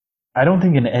I don't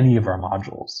think in any of our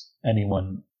modules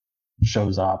anyone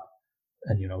shows up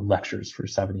and, lectures for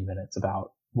 70 minutes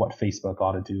about what Facebook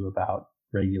ought to do about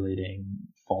regulating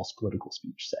false political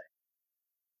speech, say.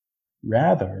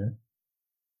 Rather,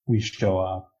 we show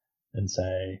up and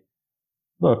say,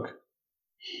 look,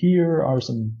 here are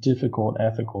some difficult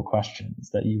ethical questions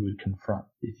that you would confront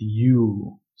if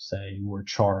you, say, were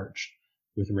charged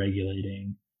with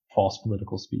regulating false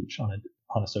political speech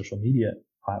on a social media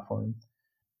platform.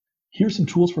 Here's some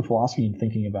tools for philosophy in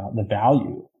thinking about the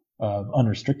value of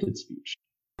unrestricted speech.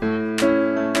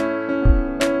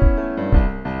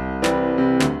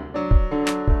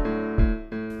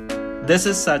 This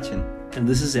is Sachin. And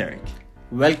this is Eric.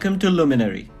 Welcome to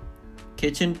Luminary,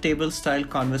 kitchen table style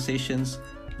conversations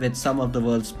with some of the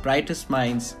world's brightest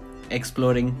minds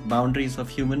exploring boundaries of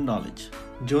human knowledge.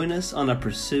 Join us on a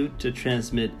pursuit to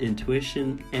transmit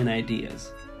intuition and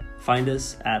ideas. Find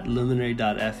us at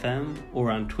luminary.fm or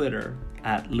on Twitter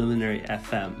at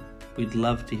luminaryfm. We'd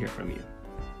love to hear from you.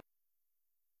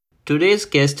 Today's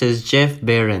guest is Jeff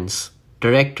Behrens,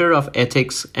 Director of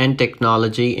Ethics and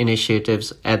Technology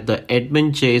Initiatives at the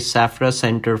Edmund J. Safra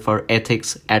Center for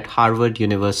Ethics at Harvard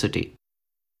University.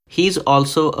 He's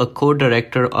also a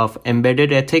co-director of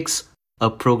Embedded Ethics, a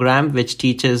program which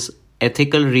teaches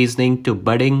ethical reasoning to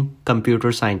budding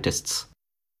computer scientists.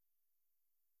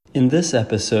 In this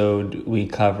episode, we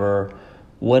cover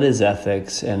what is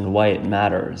ethics and why it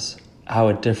matters, how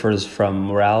it differs from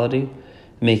morality,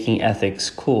 making ethics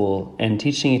cool, and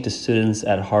teaching it to students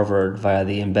at Harvard via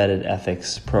the Embedded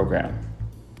Ethics program.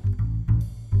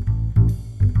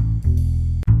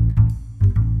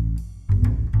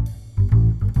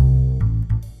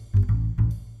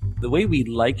 The way we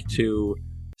like to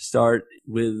start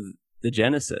with the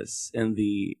genesis and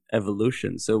the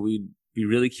evolution. So we'd be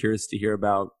really curious to hear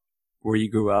about where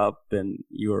you grew up and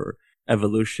your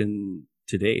evolution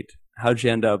to date. How'd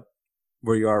you end up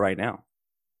where you are right now?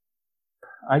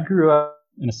 I grew up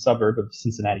in a suburb of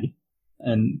Cincinnati,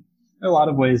 and in a lot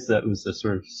of ways that was a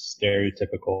sort of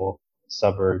stereotypical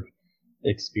suburb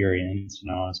experience.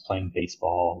 I was playing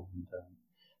baseball and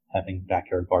having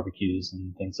backyard barbecues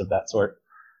and things of that sort.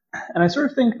 And I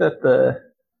sort of think that the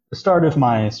start of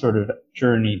my sort of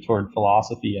journey toward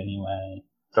philosophy anyway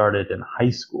started in high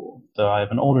school. So I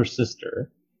have an older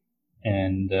sister,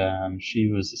 and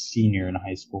she was a senior in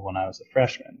high school when I was a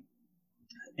freshman.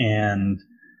 And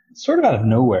sort of out of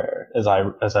nowhere, as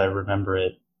I remember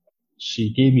it,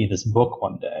 she gave me this book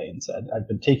one day and said, I've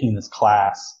been taking this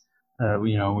class.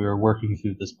 We were working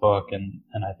through this book, and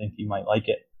I think you might like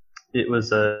it. It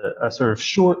was a sort of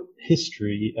short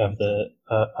history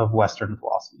of Western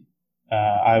philosophy.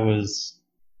 I was,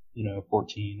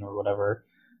 14 or whatever,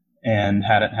 and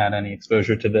hadn't had any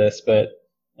exposure to this, but,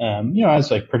 I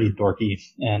was like pretty dorky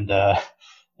and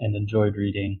enjoyed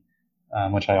reading,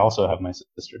 which I also have my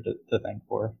sister to thank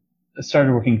for. I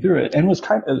started working through it and was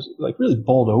kind of like really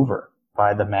bowled over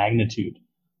by the magnitude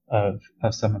of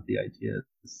some of the ideas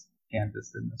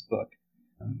canvassed in this book.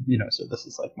 So this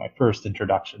is like my first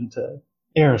introduction to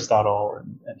Aristotle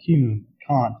and Hume,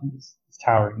 Kant, and these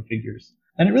towering figures.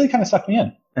 And it really kind of sucked me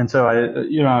in. And so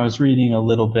I was reading a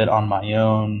little bit on my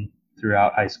own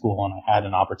throughout high school, and I had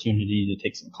an opportunity to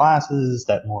take some classes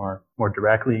that more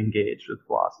directly engaged with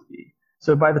philosophy.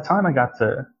 So by the time I got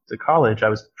to college, I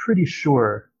was pretty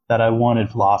sure that I wanted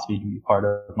philosophy to be part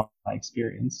of my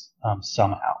experience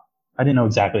somehow. I didn't know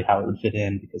exactly how it would fit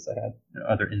in because I had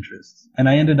other interests. And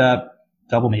I ended up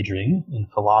double majoring in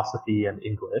philosophy and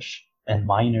English and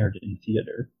minored in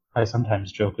theater. I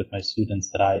sometimes joke with my students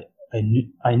that I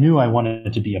knew I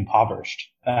wanted to be impoverished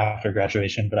after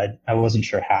graduation, but I wasn't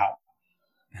sure how.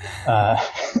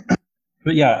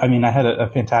 But yeah, I had a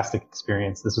fantastic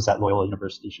experience. This was at Loyola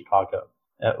University Chicago,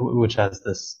 which has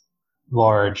this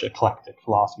large eclectic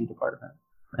philosophy department.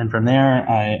 And from there,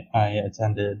 I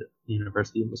attended the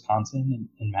University of Wisconsin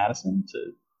in Madison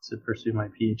to pursue my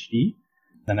PhD.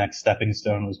 The next stepping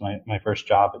stone was my first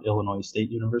job at Illinois State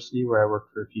University, where I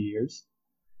worked for a few years.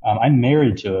 I'm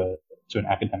married to an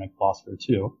academic philosopher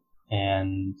too,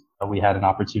 and we had an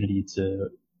opportunity to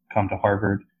come to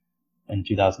Harvard in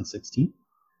 2016,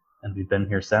 and we've been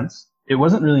here since. It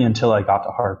wasn't really until I got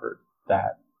to Harvard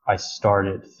that I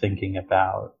started thinking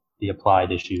about the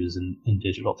applied issues in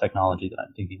digital technology that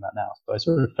I'm thinking about now. So I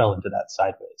sort of fell into that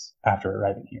sideways after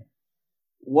arriving here.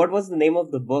 What was the name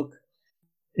of the book?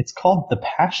 It's called The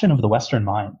Passion of the Western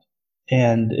Mind.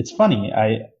 And it's funny,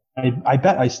 I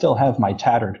bet I still have my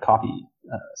tattered copy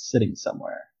sitting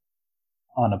somewhere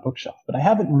on a bookshelf, but I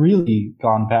haven't really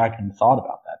gone back and thought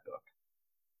about that book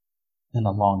in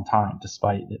a long time,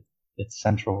 despite it its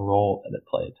central role that it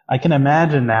played. I can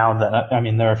imagine now that, I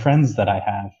mean, there are friends that I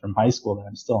have from high school that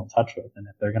I'm still in touch with, and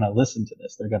if they're going to listen to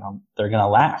this, they're going to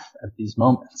laugh at these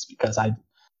moments because I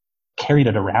carried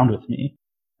it around with me.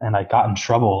 And I got in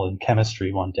trouble in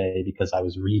chemistry one day because I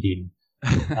was reading,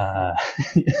 about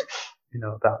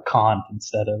Kant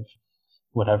instead of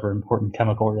whatever important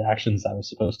chemical reactions I was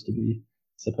supposed to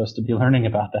be learning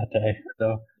about that day.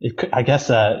 So I guess,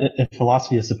 if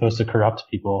philosophy is supposed to corrupt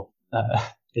people,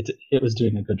 it was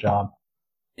doing a good job.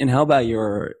 And how about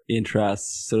your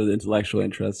interests, sort of the intellectual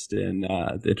interest in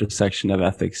the intersection of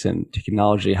ethics and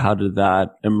technology? How did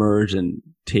that emerge and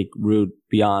take root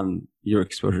beyond your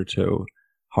exposure to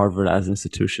Harvard as an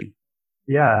institution?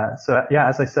 Yeah. So yeah,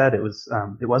 as I said, it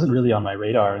wasn't really on my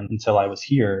radar until I was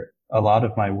here. A lot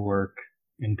of my work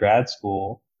in grad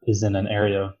school is in an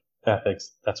area of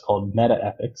ethics that's called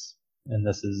metaethics. And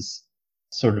this is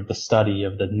sort of the study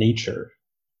of the nature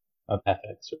of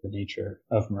ethics or the nature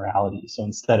of morality. So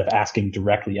instead of asking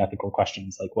directly ethical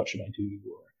questions like, what should I do?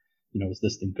 Or, is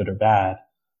this thing good or bad?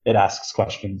 It asks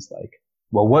questions like,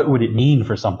 well, what would it mean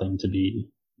for something to be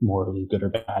morally good or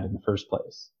bad in the first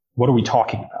place? What are we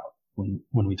talking about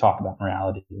when we talk about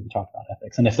morality, when we talk about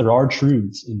ethics? And if there are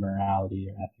truths in morality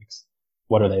or ethics,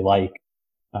 what are they like?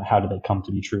 How do they come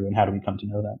to be true, and how do we come to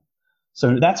know them?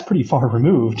 So that's pretty far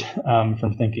removed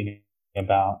from thinking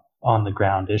about on the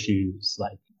ground issues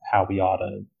like how we ought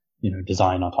to,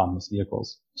 design autonomous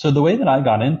vehicles. So the way that I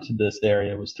got into this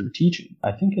area was through teaching.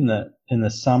 I think in the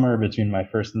summer between my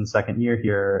first and second year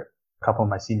here, a couple of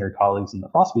my senior colleagues in the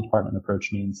philosophy department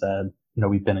approached me and said,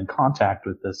 we've been in contact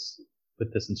with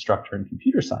this instructor in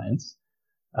computer science.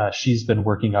 She's been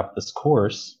working up this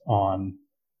course on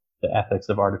the ethics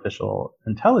of artificial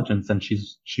intelligence, and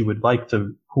she would like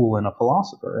to pool in a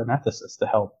philosopher, an ethicist, to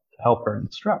help her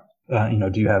instruct.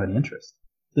 Do you have any interest?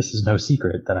 This is no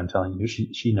secret that I'm telling you.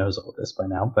 She knows all this by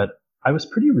now, but I was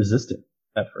pretty resistant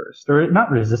at first, or not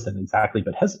resistant exactly,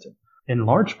 but hesitant, in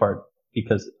large part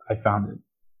because I found it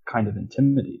kind of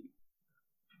intimidating.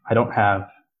 I don't have,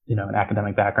 an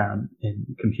academic background in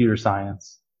computer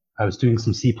science. I was doing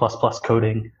some C++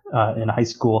 coding, in high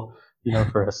school,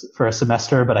 for a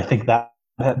semester, but I think that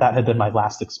had been my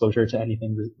last exposure to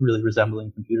anything really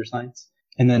resembling computer science.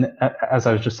 And then, as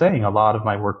I was just saying, a lot of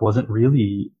my work wasn't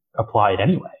really applied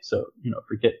anyway. So,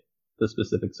 forget the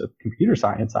specifics of computer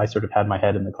science. I sort of had my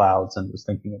head in the clouds and was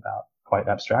thinking about quite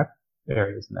abstract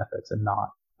areas in ethics and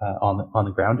not on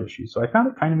the ground issues. So I found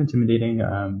it kind of intimidating,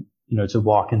 to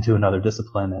walk into another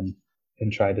discipline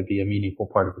and try to be a meaningful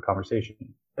part of the conversation.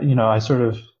 I sort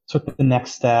of took the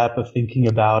next step of thinking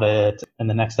about it and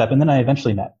the next step. And then I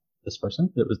eventually met this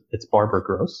person. It's Barbara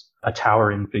Gross, a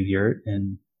towering figure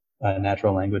in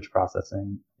natural language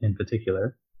processing in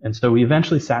particular. And so we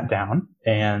eventually sat down,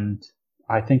 and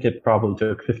I think it probably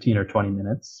took 15 or 20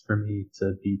 minutes for me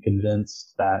to be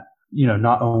convinced that,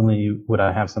 not only would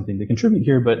I have something to contribute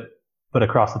here, but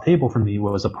across the table for me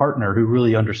was a partner who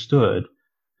really understood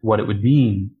what it would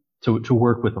mean to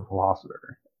work with a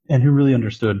philosopher, and who really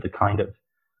understood the kind of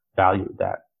value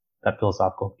that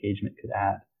philosophical engagement could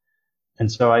add.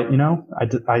 And so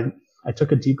I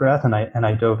took a deep breath and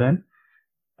I dove in,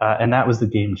 and that was the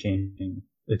game changing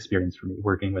experience for me,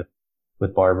 working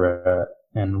with Barbara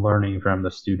and learning from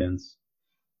the students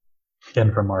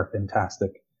and from our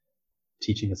fantastic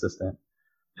teaching assistant.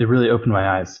 It really opened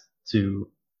my eyes to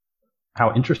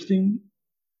how interesting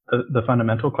the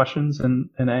fundamental questions in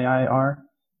AI are,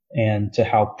 and to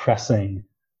how pressing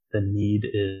the need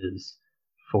is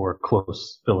for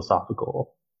close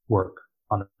philosophical work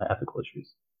on the ethical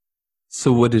issues.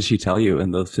 So what did she tell you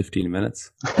in those 15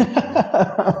 minutes?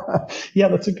 Yeah,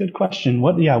 that's a good question.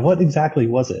 What exactly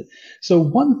was it? So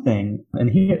one thing,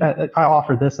 and I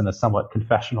offer this in a somewhat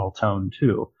confessional tone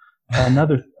too.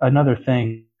 Another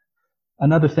thing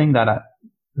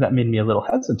that made me a little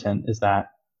hesitant is that,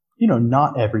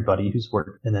 not everybody who's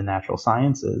worked in the natural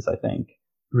sciences, I think,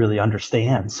 really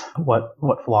understands what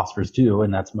philosophers do,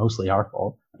 and that's mostly our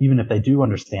fault. Even if they do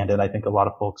understand it, I think a lot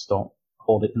of folks don't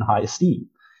hold it in high esteem.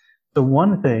 The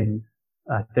one thing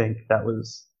I think that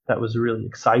was really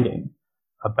exciting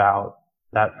about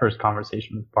that first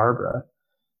conversation with Barbara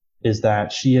is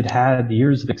that she had had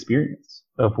years of experience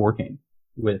of working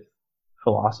with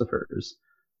philosophers,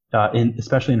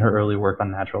 especially in her early work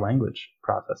on natural language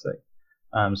processing.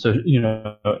 So,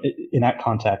 in that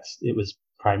context, it was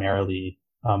primarily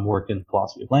work in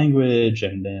philosophy of language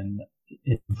and then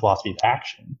in philosophy of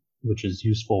action, which is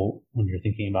useful when you're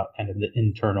thinking about kind of the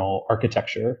internal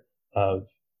architecture of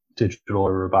digital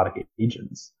or robotic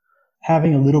agents.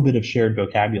 Having a little bit of shared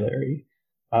vocabulary,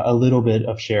 a little bit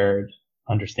of shared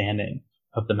understanding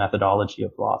of the methodology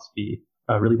of philosophy,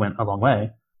 really went a long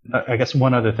way. I guess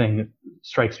one other thing that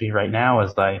strikes me right now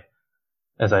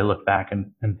as I look back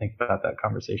and think about that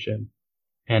conversation,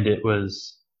 and it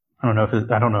was, I don't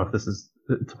know if this is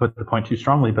to put the point too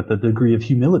strongly, but the degree of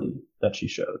humility that she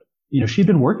showed. She'd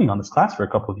been working on this class for a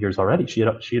couple of years already. She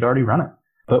had already run it,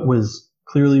 but was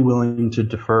clearly willing to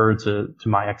defer to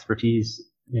my expertise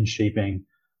in shaping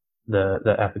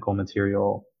the ethical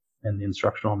material and the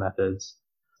instructional methods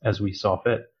as we saw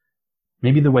fit.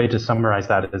 Maybe the way to summarize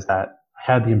that is that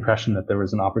I had the impression that there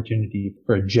was an opportunity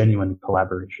for a genuine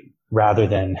collaboration rather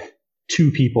than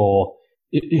two people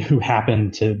who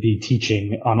happen to be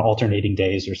teaching on alternating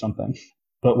days or something,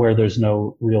 but where there's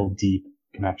no real deep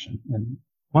connection. And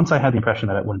once I had the impression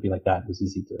that it wouldn't be like that, it was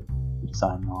easy to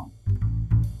sign on.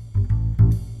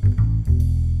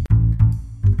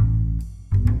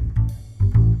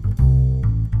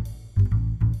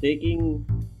 Taking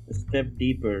a step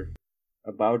deeper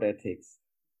about ethics,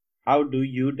 how do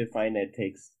you define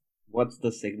ethics? What's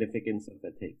the significance of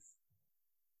ethics?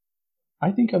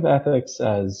 I think of ethics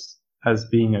as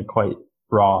being a quite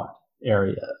broad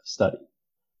area of study.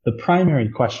 The primary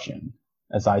question,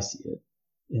 as I see it,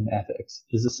 in ethics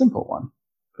is a simple one,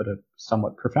 but a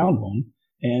somewhat profound one.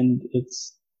 And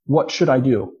it's, what should I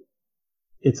do?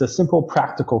 It's a simple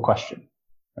practical question,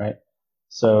 right?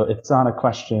 So it's not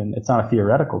a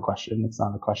theoretical question. It's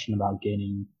not a question about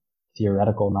gaining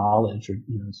theoretical knowledge or,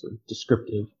 sort of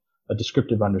a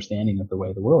descriptive understanding of the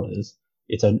way the world is.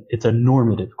 It's a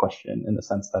normative question in the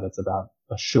sense that it's about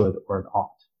a should or an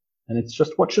ought. And it's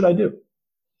just, what should I do?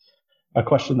 A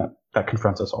question that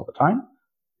confronts us all the time,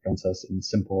 confronts us in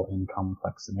simple and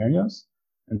complex scenarios.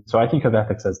 And so I think of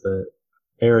ethics as the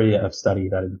area of study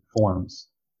that informs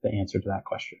the answer to that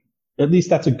question. At least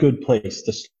that's a good place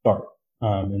to start.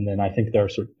 And then I think there are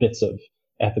sort of bits of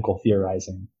ethical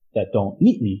theorizing that don't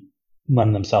neatly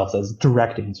lend themselves as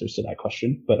direct answers to that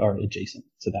question, but are adjacent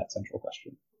to that central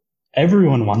question.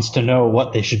 Everyone wants to know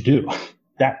what they should do.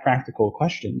 That practical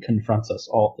question confronts us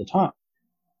all the time.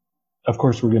 Of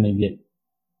course, we're going to get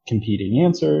competing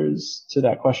answers to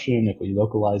that question if we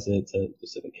localize it to a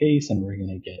specific case, and we're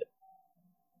going to get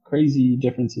crazy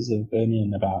differences of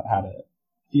opinion about how to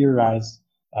theorize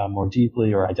more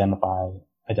deeply or identify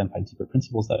deeper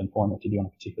principles that inform what to do on a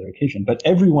particular occasion. But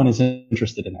everyone is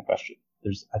interested in that question.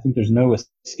 I think there's no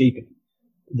escaping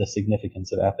the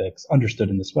significance of ethics understood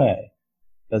in this way,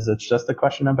 because it's just a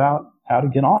question about how to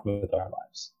get on with our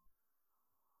lives.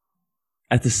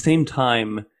 At the same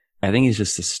time, I think it's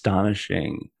just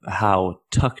astonishing how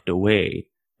tucked away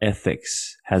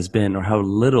ethics has been, or how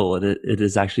little it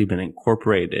has actually been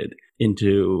incorporated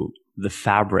into the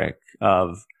fabric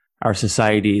of our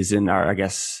societies and our, I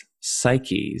guess,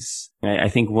 psyches. I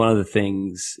think one of the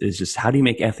things is just, how do you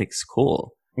make ethics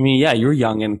cool? I mean, yeah, you're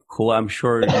young and cool. I'm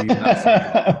sure you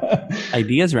have some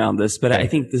ideas around this, but I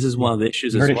think this is one of the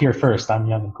issues. You heard it here first. I'm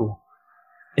young and cool.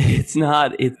 It's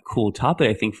not a cool topic,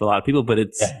 I think, for a lot of people, but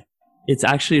it's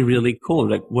actually really cool.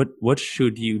 Like, what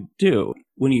should you do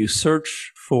when you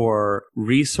search for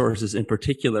resources in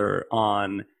particular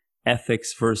on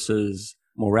ethics versus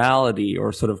morality,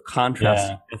 or sort of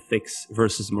contrast ethics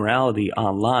versus morality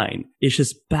online? It's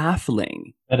just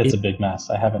baffling. That it's a big mess.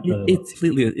 I haven't really.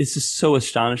 It's just so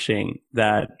astonishing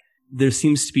that there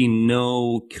seems to be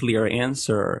no clear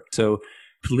answer. So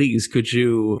please, could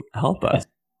you help us?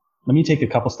 Let me take a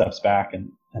couple steps back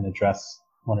and address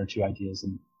one or two ideas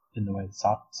in the way that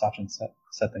Sachin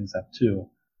set things up too.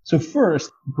 So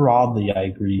first, broadly, I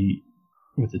agree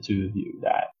with the two of you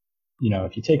that,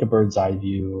 if you take a bird's eye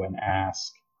view and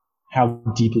ask how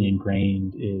deeply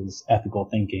ingrained is ethical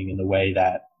thinking in the way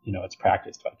that, it's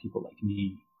practiced by people like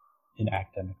me in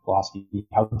academic philosophy,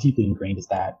 how deeply ingrained is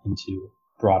that into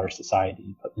broader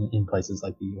society in places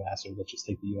like the US, or let's just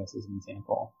take the US as an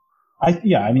example. I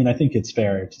think it's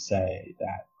fair to say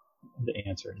that the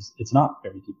answer is it's not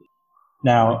very deeply.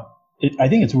 Now, I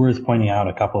think it's worth pointing out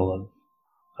a couple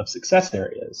of success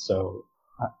areas. So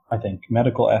I think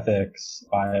medical ethics,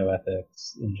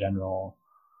 bioethics in general,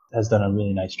 has done a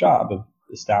really nice job of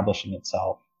establishing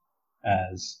itself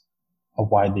as a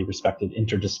widely respected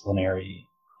interdisciplinary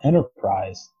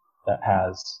enterprise that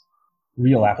has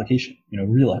real application,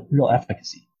 real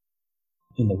efficacy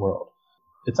in the world.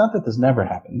 It's not that this never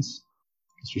happens,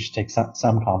 because we should take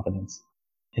some confidence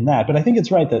in that. But I think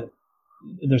it's right that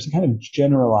there's a kind of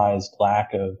generalized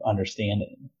lack of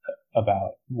understanding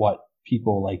about what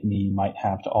people like me might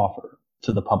have to offer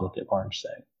to the public at large, say.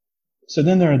 So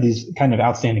then there are these kind of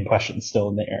outstanding questions still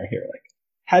in the air here, like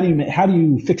how do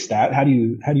you fix that? How do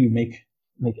you make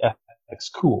ethics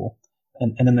cool?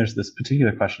 And then there's this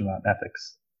particular question about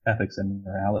ethics and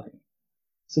morality.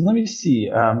 So let me see.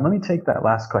 Let me take that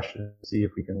last question and see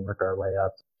if we can work our way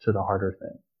up to the harder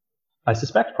thing. I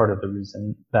suspect part of the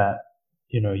reason that,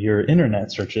 your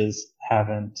internet searches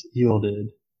haven't yielded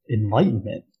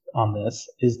enlightenment on this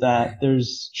is that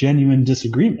there's genuine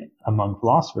disagreement among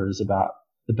philosophers about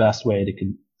the best way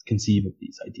to conceive of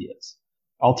these ideas.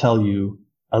 I'll tell you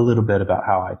a little bit about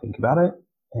how I think about it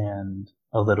and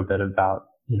a little bit about,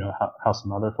 how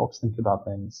some other folks think about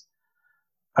things.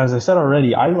 As I said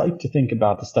already, I like to think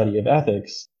about the study of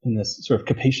ethics in this sort of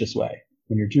capacious way.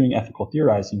 When you're doing ethical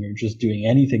theorizing, you're just doing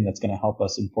anything that's going to help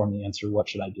us inform the answer, what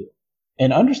should I do?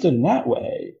 And understood in that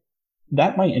way,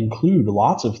 that might include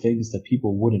lots of things that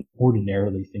people wouldn't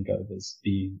ordinarily think of as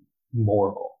being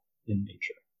moral in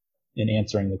nature. In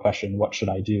answering the question, what should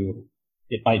I do?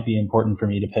 It might be important for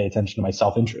me to pay attention to my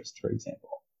self-interest, for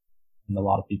example. And a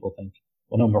lot of people think,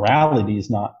 well, no, morality is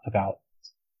not about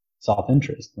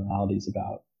self-interest. Morality is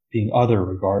about being other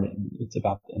regarding. It's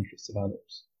about the interests of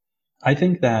others. I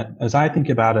think that as I think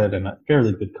about it in a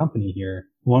fairly good company here,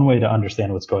 one way to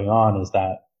understand what's going on is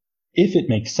that if it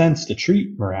makes sense to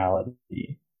treat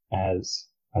morality as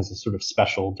a sort of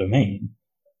special domain,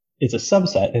 it's a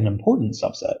subset, an important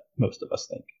subset, most of us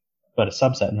think, but a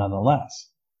subset nonetheless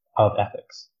of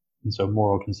ethics. And so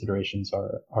moral considerations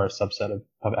are a subset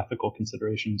of ethical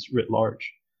considerations writ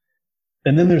large.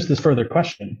 And then there's this further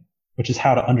question, which is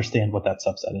how to understand what that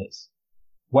subset is.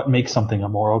 What makes something a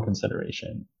moral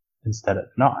consideration instead of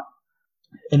not?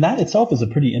 And that itself is a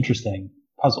pretty interesting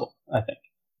puzzle, I think.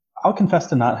 I'll confess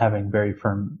to not having very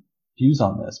firm views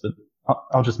on this, but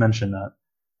I'll just mention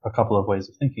a couple of ways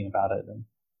of thinking about it, and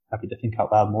happy to think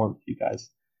out loud more with you guys.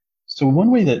 So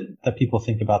one way that people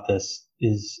think about this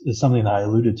is something that I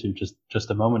alluded to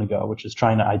just a moment ago, which is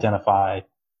trying to identify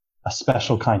a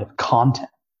special kind of content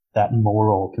that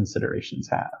moral considerations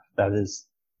have. That is,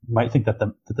 you might think that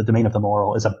the domain of the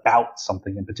moral is about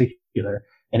something in particular,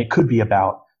 and it could be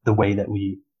about the way that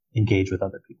we engage with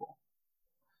other people.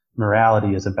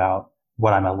 Morality is about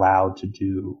what I'm allowed to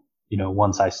do,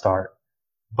 once I start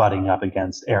butting up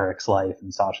against Eric's life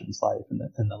and Sachin's life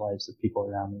and the lives of people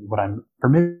around me, what I'm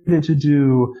permitted to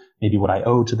do, maybe what I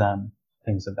owe to them,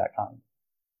 things of that kind.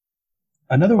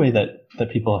 Another way that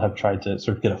people have tried to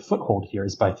sort of get a foothold here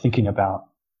is by thinking about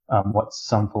what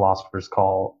some philosophers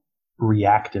call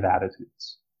reactive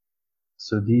attitudes.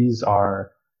 So these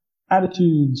are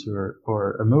attitudes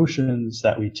or emotions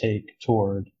that we take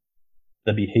toward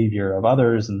the behavior of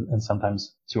others and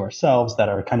sometimes to ourselves that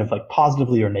are kind of like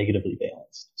positively or negatively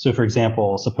balanced. So for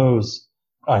example, suppose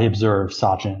I observe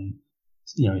Sachin,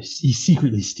 he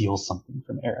secretly steals something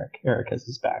from Eric. Eric has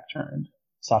his back turned.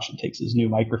 Sachin takes his new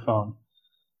microphone.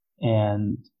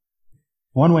 And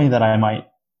one way that I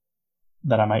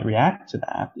might react to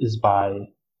that is by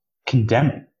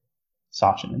condemning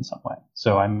Sachin in some way.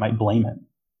 So I might blame him.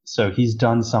 So he's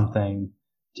done something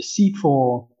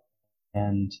deceitful,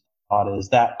 and thought is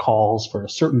that calls for a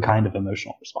certain kind of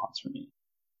emotional response from me.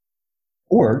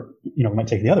 Or, we might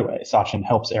take it the other way. Sachin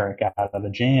helps Eric out of a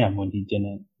jam when he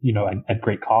didn't, at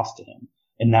great cost to him.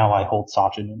 And now I hold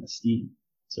Sachin in esteem.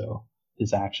 So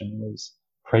his action was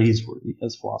praiseworthy,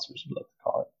 as philosophers would like to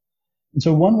call it. And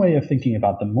so one way of thinking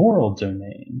about the moral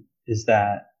domain is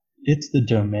that it's the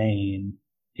domain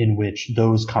in which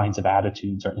those kinds of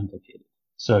attitudes are implicated.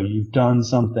 So you've done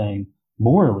something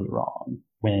morally wrong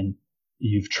when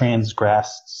you've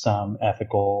transgressed some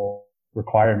ethical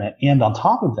requirement. And on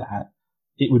top of that,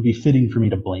 it would be fitting for me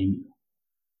to blame you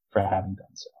for having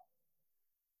done so.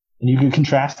 And you can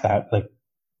contrast that,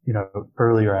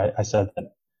 earlier I said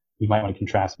that we might want to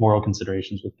contrast moral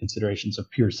considerations with considerations of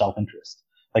pure self-interest.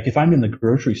 Like if I'm in the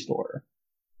grocery store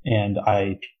and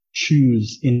I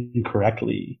choose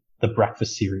incorrectly the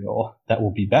breakfast cereal that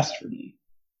will be best for me,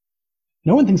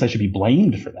 no one thinks I should be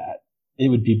blamed for that. It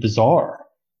would be bizarre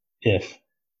if,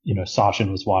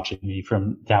 Sachin was watching me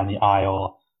from down the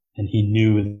aisle and he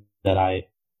knew that I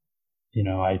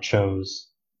chose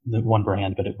the one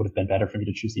brand, but it would have been better for me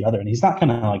to choose the other. And he's not going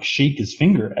to shake his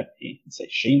finger at me and say,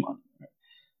 shame on you.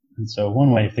 And so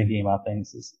one way of thinking about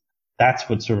things is that's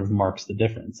what sort of marks the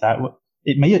difference.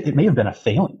 It may have been a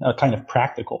failing, a kind of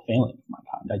practical failing of my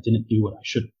kind. I didn't do what I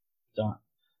should have done,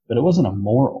 but it wasn't a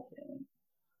moral failing,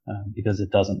 because it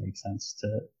doesn't make sense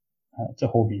to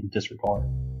hold me in disregard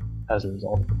as a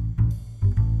result of it.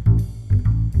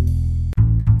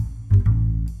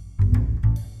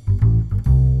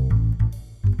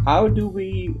 How do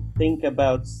we think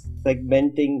about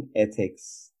segmenting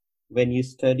ethics? When you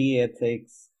study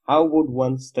ethics, how would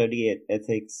one study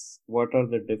ethics? What are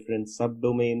the different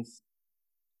subdomains?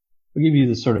 I'll give you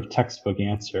the sort of textbook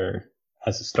answer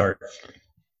as a start.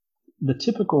 The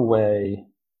typical way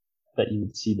that you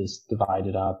would see this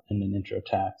divided up in an intro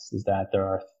text is that there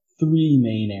are three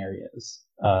main areas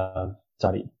of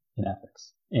study in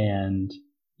ethics. And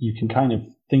you can kind of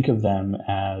think of them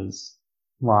as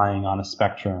lying on a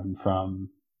spectrum from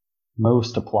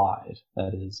most applied,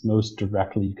 that is, most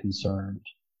directly concerned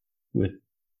with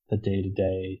the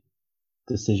day-to-day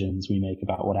decisions we make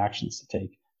about what actions to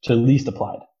take, to least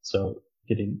applied, so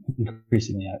getting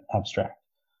increasingly abstract.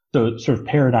 So sort of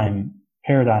paradigm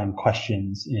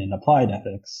questions in applied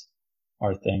ethics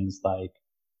are things like,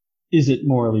 is it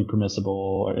morally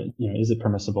permissible, or is it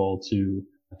permissible to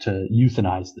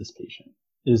euthanize this patient?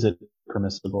 Is it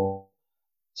permissible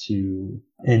to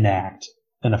enact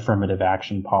an affirmative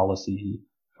action policy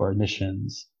for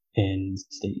admissions in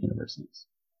state universities?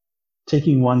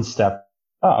 Taking one step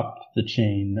up the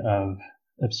chain of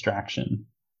abstraction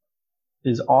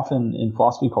is often in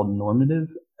philosophy called normative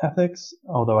ethics,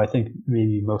 although I think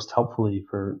maybe most helpfully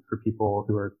for people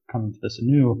who are coming to this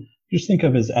anew, just think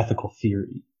of as ethical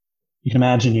theory. You can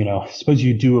imagine, suppose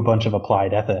you do a bunch of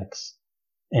applied ethics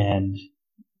and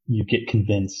you get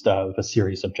convinced of a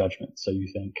series of judgments. So you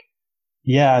think,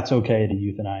 yeah, it's okay to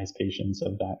euthanize patients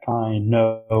of that kind.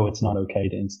 No, it's not okay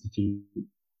to institute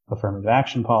affirmative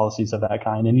action policies of that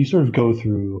kind. And you sort of go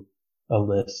through a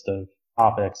list of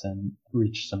topics and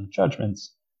reach some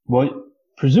judgments. Well,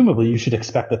 presumably you should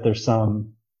expect that there's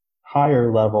some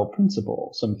higher level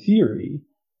principle, some theory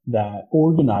that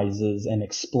organizes and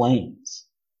explains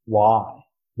why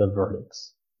the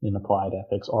verdicts in applied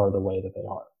ethics are the way that they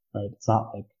are, right? It's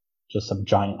not like just some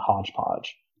giant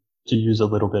hodgepodge. To use a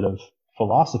little bit of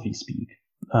philosophy speak,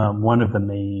 one of the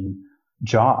main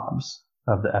jobs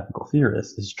of the ethical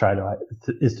theorist is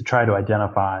to try to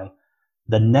identify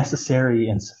the necessary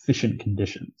and sufficient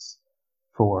conditions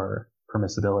for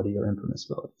permissibility or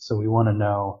impermissibility. So we want to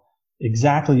know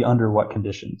exactly under what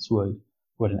conditions would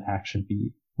an action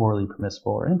be morally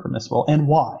permissible or impermissible, and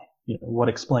why. What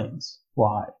explains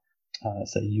why,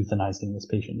 say, euthanizing this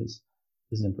patient is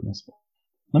impermissible.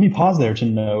 Let me pause there to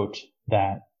note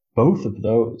that both of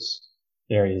those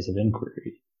areas of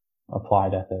inquiry,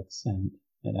 applied ethics and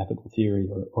ethical theory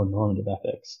or normative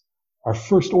ethics, are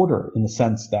first order in the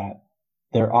sense that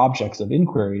their objects of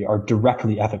inquiry are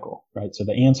directly ethical, right? So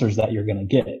the answers that you're going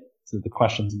to get to the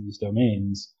questions in these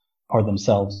domains are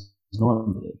themselves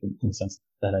normative in the sense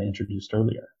that I introduced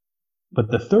earlier. But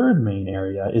the third main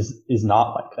area is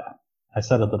not like that. I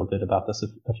said a little bit about this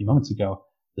a few moments ago.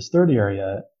 This third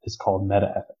area is called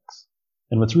metaethics.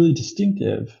 And what's really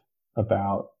distinctive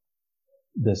about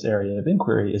this area of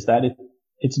inquiry is that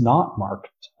it's not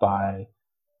marked by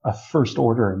a first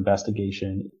order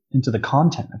investigation into the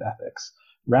content of ethics.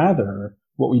 Rather,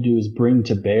 what we do is bring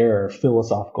to bear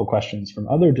philosophical questions from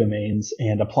other domains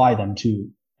and apply them to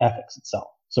ethics itself.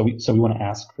 So we want to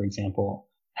ask, for example,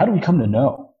 how do we come to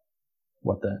know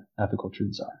what the ethical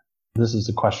truths are? This is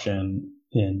a question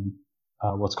in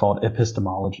what's called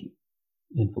epistemology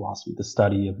in philosophy, the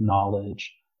study of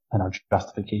knowledge and our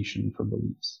justification for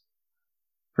beliefs.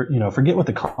 Forget what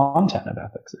the content of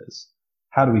ethics is.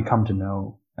 How do we come to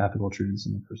know ethical truths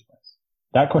in the first place?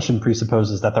 That question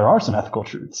presupposes that there are some ethical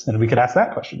truths. And we could ask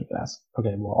that question. We could ask,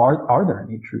 okay, well, are there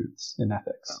any truths in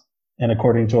ethics? And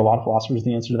according to a lot of philosophers,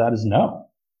 the answer to that is no.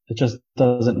 It just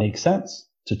doesn't make sense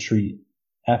to treat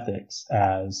ethics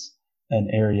as an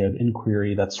area of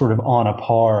inquiry that's sort of on a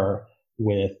par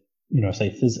with,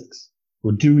 say, physics.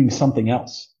 We're doing something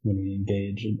else when we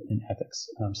engage in ethics,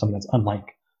 something that's unlike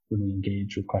when we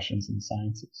engage with questions in the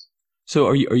sciences. So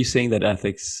are you saying that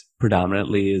ethics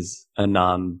predominantly is a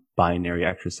non-binary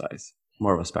exercise,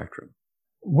 more of a spectrum?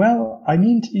 Well, I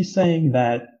mean to be saying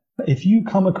that if you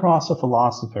come across a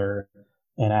philosopher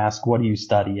and ask, what do you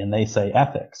study? And they say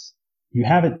ethics, you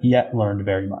haven't yet learned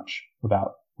very much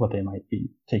about what they might be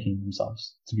taking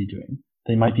themselves to be doing.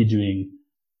 They might be doing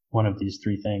one of these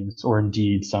three things, or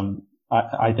indeed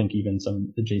I think even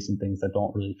some adjacent things that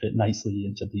don't really fit nicely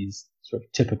into these sort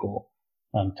of typical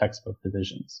textbook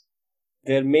divisions.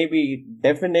 There may be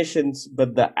definitions,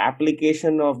 but the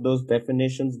application of those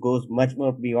definitions goes much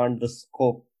more beyond the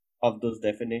scope of those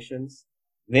definitions,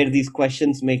 where these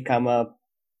questions may come up.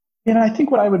 I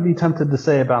think what I would be tempted to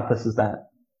say about this is that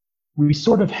we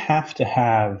sort of have to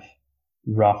have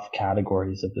rough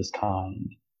categories of this kind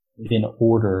in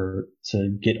order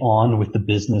to get on with the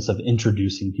business of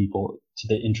introducing people to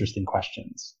the interesting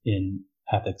questions in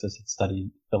ethics as it's studied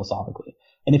philosophically.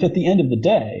 And if at the end of the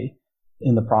day,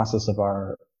 in the process of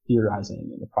our theorizing,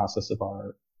 in the process of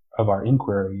our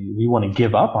inquiry, we want to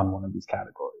give up on one of these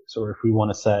categories, or if we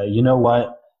want to say, you know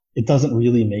what, it doesn't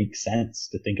really make sense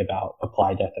to think about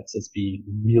applied ethics as being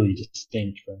really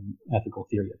distinct from ethical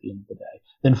theory at the end of the day,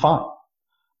 then fine.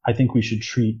 I think we should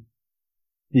treat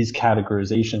these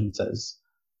categorizations as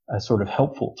sort of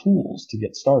helpful tools to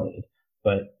get started.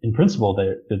 But in principle,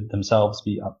 they could themselves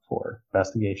be up for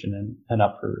investigation and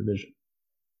up for revision.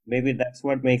 Maybe that's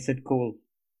what makes it cool.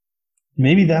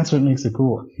 Maybe that's what makes it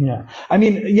cool. Yeah. I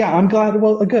mean, yeah, I'm glad.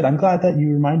 Well, good. I'm glad that you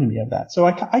reminded me of that. So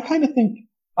I kind of think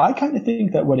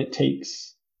that what it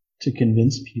takes to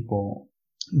convince people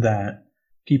that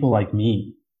people like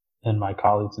me and my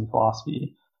colleagues in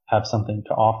philosophy have something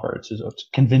to offer, to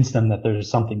convince them that there's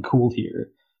something cool here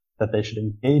that they should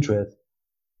engage with.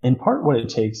 In part, what it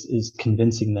takes is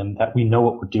convincing them that we know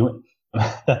what we're doing,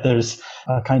 that there's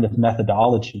a kind of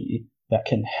methodology that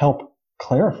can help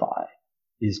clarify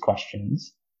these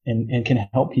questions and can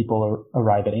help people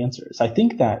arrive at answers. I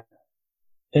think that,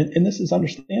 and this is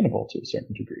understandable to a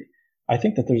certain degree, I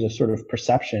think that there's a sort of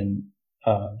perception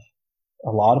of a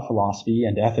lot of philosophy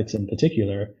and ethics in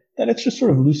particular that it's just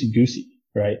sort of loosey-goosey,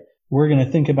 right? We're going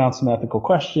to think about some ethical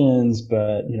questions,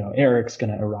 but, Eric's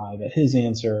going to arrive at his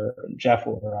answer, and Jeff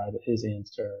will arrive at his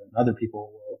answer, and other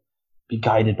people will be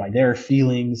guided by their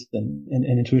feelings and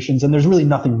intuitions, and there's really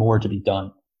nothing more to be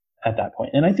done at that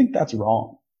point. And I think that's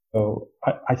wrong. So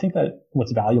I think that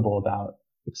what's valuable about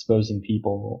exposing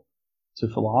people to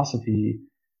philosophy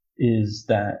is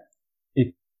that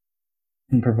it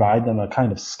can provide them a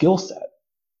kind of skill set.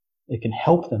 It can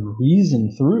help them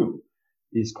reason through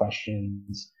these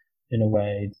questions in a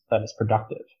way that is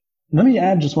productive. Let me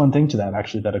add just one thing to that,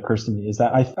 actually, that occurs to me, is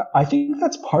that I think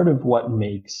that's part of what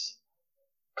makes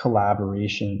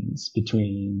collaborations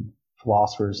between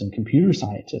philosophers and computer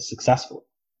scientists successful.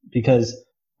 Because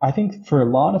I think for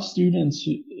a lot of students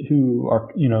who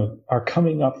are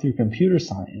coming up through computer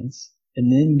science and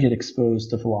then get exposed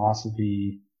to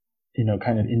philosophy,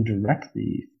 kind of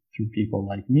indirectly through people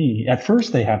like me, at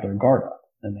first they have their guard up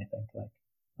and they think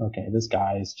like, okay, this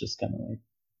guy is just going to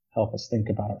help us think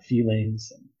about our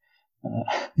feelings and,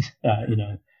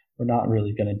 we're not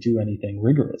really going to do anything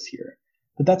rigorous here.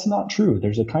 But that's not true.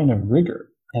 There's a kind of rigor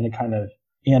and a kind of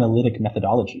analytic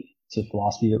methodology to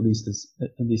philosophy, at least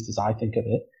as I think of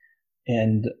it.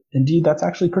 And indeed, that's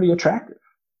actually pretty attractive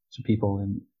to people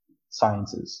in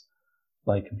sciences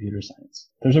like computer science.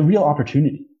 There's a real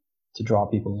opportunity to draw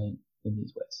people in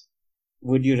these ways.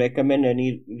 Would you recommend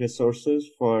any resources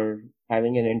for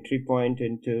having an entry point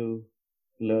into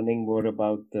learning more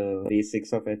about the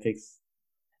basics of ethics?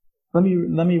 Let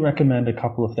me recommend a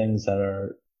couple of things that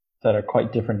are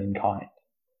quite different in kind.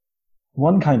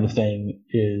 One kind of thing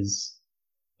is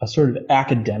a sort of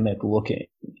academic looking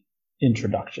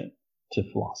introduction to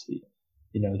philosophy.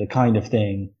 The kind of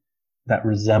thing that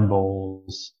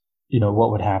resembles,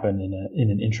 what would happen in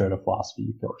an intro to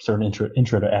philosophy course or an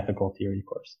intro to ethical theory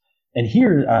course. And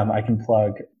here, I can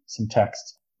plug some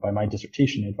text by my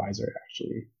dissertation advisor,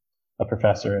 actually, a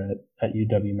professor at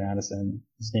UW-Madison.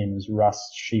 His name is Russ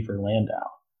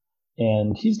Schaefer-Landau.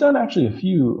 And he's done actually a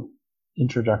few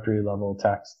introductory level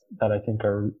texts that I think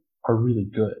are really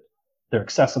good. They're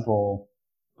accessible,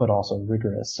 but also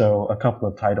rigorous. So a couple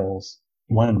of titles.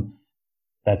 One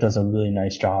that does a really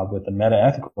nice job with the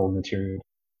meta-ethical material,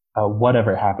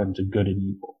 Whatever Happened to Good and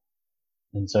Evil.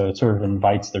 And so it sort of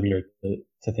invites the reader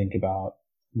to think about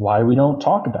why we don't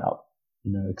talk about,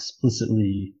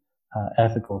 explicitly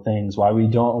ethical things, why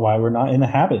we're not in the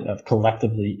habit of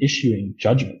collectively issuing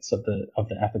judgments of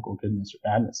the ethical goodness or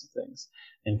badness of things,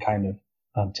 and kind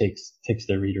of takes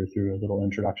the reader through a little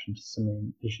introduction to some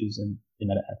main issues in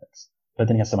metaethics. But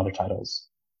then he has some other titles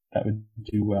that would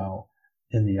do well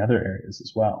in the other areas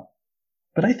as well.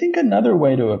 But I think another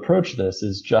way to approach this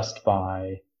is just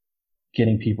by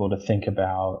getting people to think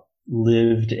about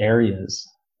lived areas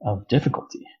of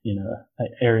difficulty,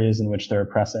 areas in which there are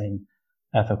pressing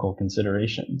ethical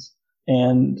considerations.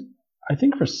 And I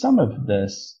think for some of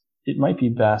this, it might be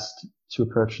best to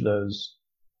approach those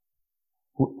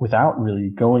without really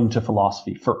going to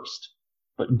philosophy first,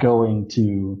 but going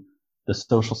to the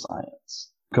social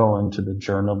science, going to the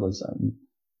journalism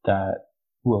that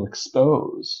will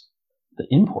expose the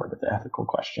import of the ethical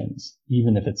questions,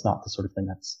 even if it's not the sort of thing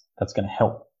that's going to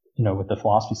help, with the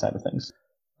philosophy side of things.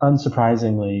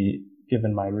 Unsurprisingly,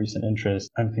 given my recent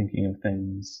interest, I'm thinking of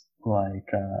things like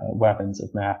weapons of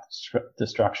math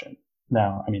destruction.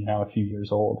 Now a few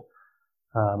years old.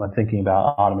 I'm thinking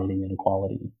about automating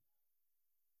inequality.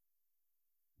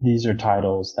 These are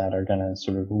titles that are going to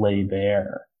sort of lay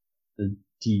bare the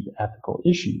deep ethical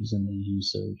issues in the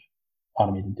use of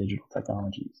automated digital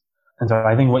technologies. And so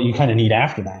I think what you kind of need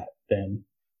after that then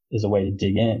is a way to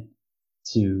dig in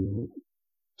to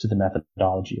the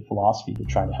methodology of philosophy to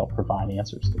try to help provide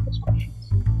answers to those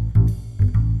questions.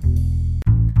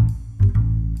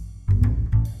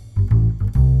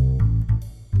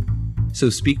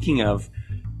 So speaking of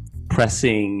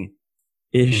pressing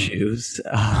issues,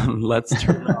 let's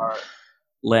turn our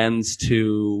lens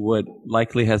to what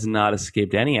likely has not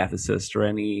escaped any ethicist or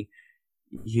any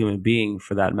human being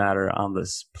for that matter on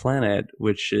this planet,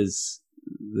 which is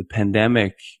the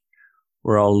pandemic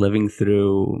we're all living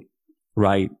through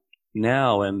right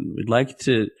now. And we'd like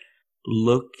to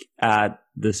look at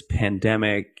this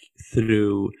pandemic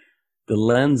through the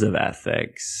lens of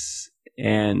ethics.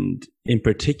 And in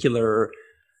particular,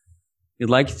 we'd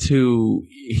like to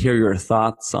hear your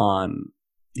thoughts on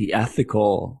the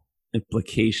ethical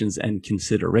implications and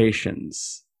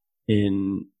considerations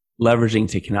in leveraging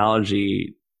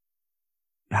technology.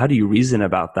 How do you reason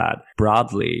about that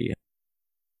broadly?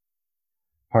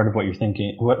 Part of what you're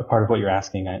thinking, part of what you're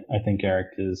asking, I think, Eric,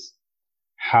 is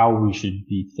how we should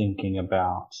be thinking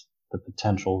about the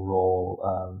potential role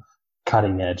of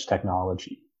cutting edge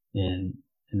technology in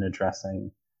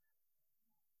addressing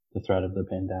the threat of the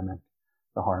pandemic,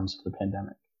 the harms of the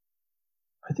pandemic.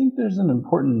 I think there's an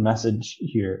important message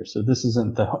here. So this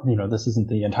isn't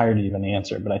the entirety of an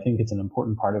answer, but I think it's an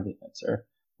important part of the answer,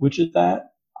 which is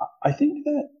that I think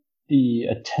that the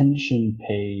attention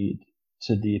paid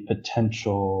to the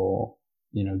potential,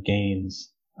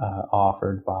 gains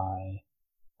offered by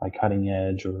cutting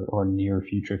edge or near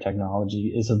future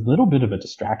technology is a little bit of a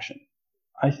distraction.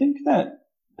 I think that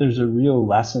there's a real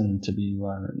lesson to be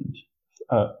learned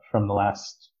from the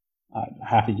last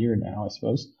half a year now, I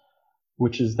suppose,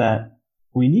 which is that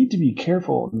we need to be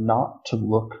careful not to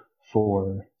look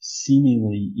for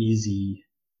seemingly easy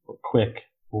or quick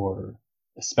or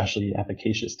especially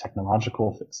efficacious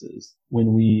technological fixes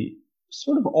when we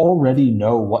sort of already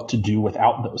know what to do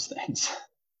without those things.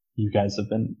 You guys have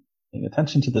been paying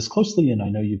attention to this closely, and I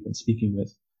know you've been speaking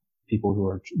with people who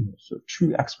are sort of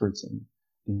true experts in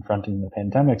confronting the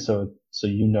pandemic. So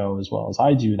you know as well as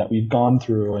I do that we've gone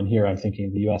through, and here I'm thinking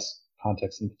of the U.S.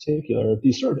 context in particular, of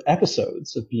these sort of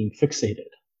episodes of being fixated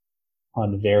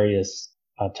on various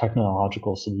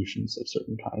technological solutions of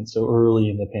certain kinds. So early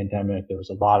in the pandemic, there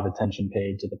was a lot of attention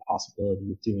paid to the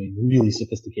possibility of doing really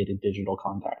sophisticated digital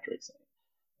contact tracing.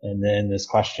 And then this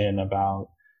question about,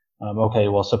 okay,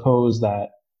 well, suppose that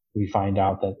we find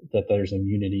out that there's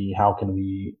immunity. How can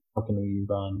we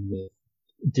run with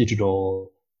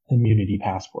digital immunity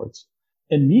passports?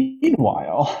 And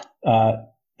meanwhile,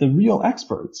 the real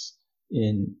experts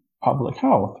in public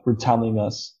health were telling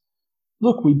us,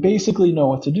 look, we basically know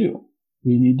what to do.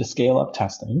 We need to scale up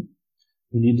testing.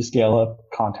 We need to scale up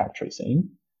contact tracing.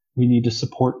 We need to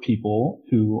support people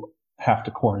who have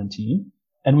to quarantine.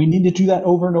 And we need to do that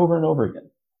over and over and over again.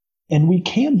 And we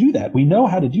can do that. We know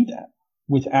how to do that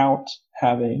without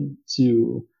having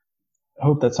to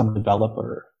hope that some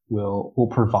developer will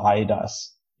provide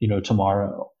us,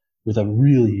 tomorrow with a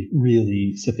really,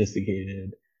 really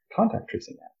sophisticated contact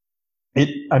tracing app.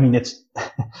 It's,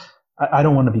 I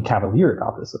don't want to be cavalier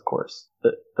about this, of course.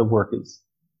 The work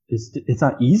it's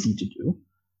not easy to do,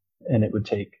 and it would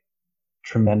take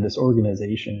tremendous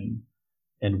organization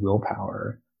and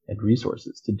willpower and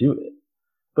resources to do it.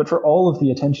 But for all of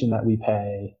the attention that we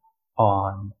pay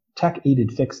on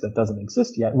tech-aided fix that doesn't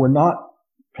exist yet, we're not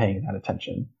paying that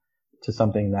attention to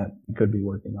something that we could be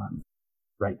working on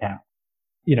right now.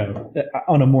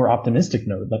 On a more optimistic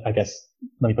note, I guess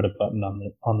let me put a button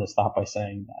on this thought by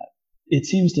saying that it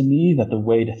seems to me that the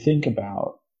way to think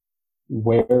about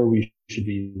where we should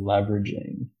be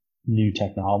leveraging new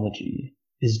technology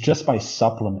is just by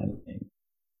supplementing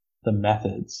the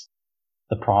methods,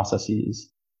 the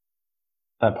processes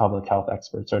that public health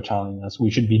experts are telling us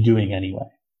we should be doing anyway,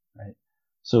 right?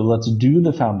 So let's do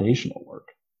the foundational work.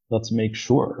 Let's make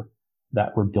sure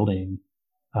that we're building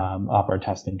up our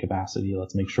testing capacity.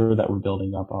 Let's make sure that we're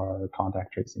building up our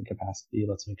contact tracing capacity.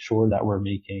 Let's make sure that we're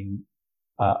making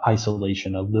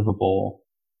isolation a livable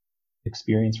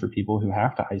experience for people who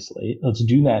have to isolate. Let's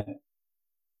do that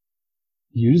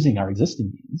using our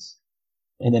existing means.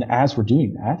 And then as we're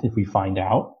doing that, if we find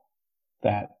out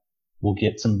that we'll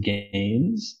get some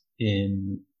gains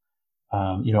in,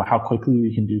 how quickly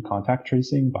we can do contact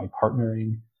tracing by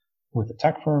partnering with a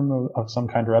tech firm of some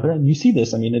kind or other, and you see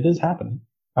this, it is happening,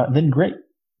 then great.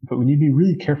 But we need to be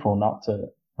really careful not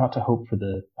to hope for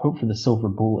the silver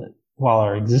bullet while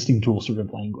our existing tools sort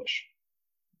of languish.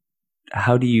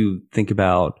 How do you think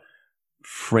about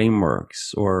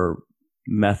frameworks or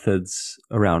methods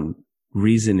around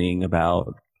reasoning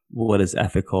about what is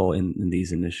ethical in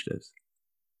these initiatives?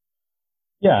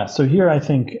 Yeah, so here I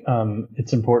think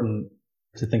it's important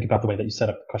to think about the way that you set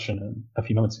up the question a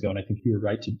few moments ago, and I think you were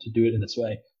right to do it in this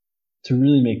way. To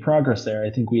really make progress there, I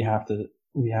think we have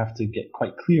to get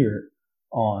quite clear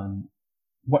on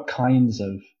what kinds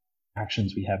of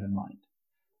actions we have in mind.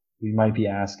 we might be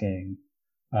asking,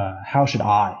 how should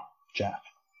I, Jeff?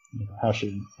 How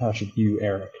should you,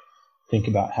 Eric, think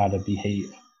about how to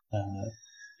behave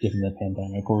given the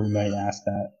pandemic? Or we might ask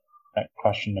that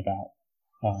question about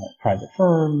private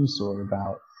firms or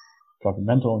about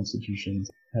governmental institutions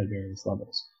at various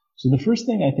levels. So the first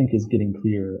thing I think is getting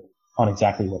clear on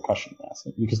exactly what question you're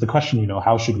asking, because the question,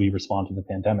 how should we respond to the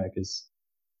pandemic is,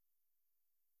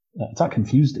 it's not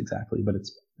confused exactly, but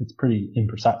it's pretty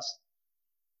imprecise.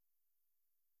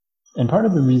 And part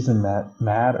of the reason that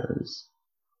matters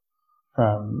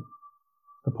from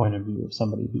the point of view of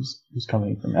somebody who's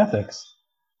coming from ethics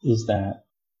is that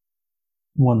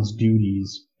one's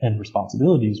duties and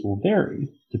responsibilities will vary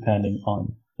depending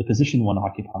on the position one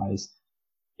occupies,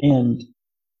 and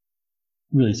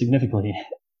really significantly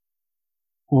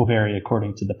will vary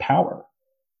according to the power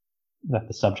that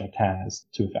the subject has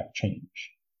to affect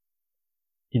change.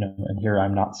 And here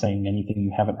I'm not saying anything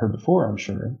you haven't heard before, I'm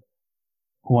sure.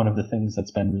 One of the things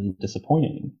that's been really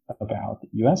disappointing about the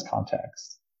U.S.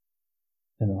 context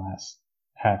in the last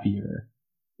half year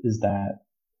is that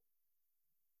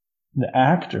the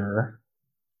actor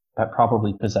that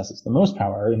probably possesses the most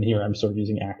power, and here I'm sort of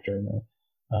using actor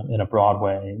in a broad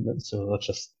way, so let's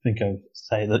just think of,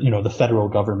 say, the federal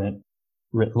government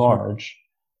writ large.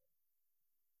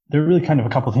 There are really kind of a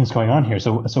couple of things going on here.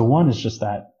 So one is just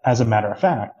that, as a matter of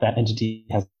fact, that entity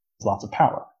has lots of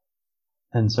power.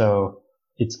 And so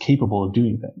it's capable of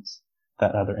doing things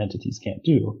that other entities can't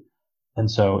do.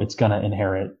 And so it's going to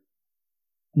inherit,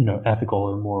 ethical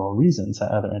or moral reasons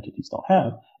that other entities don't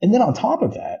have. And then on top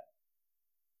of that,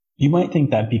 you might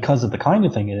think that because of the kind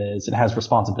of thing it is, it has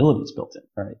responsibilities built in,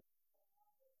 right?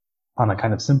 On a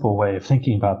kind of simple way of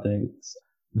thinking about things,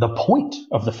 the point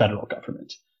of the federal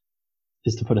government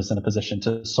is to put us in a position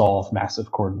to solve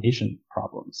massive coordination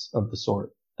problems of the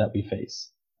sort that we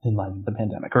face in light of the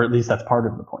pandemic, or at least that's part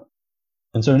of the point.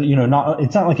 And so,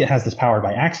 it's not like it has this power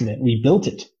by accident. We built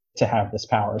it to have this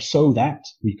power so that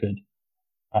we could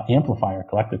amplify our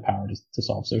collective power to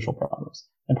solve social problems.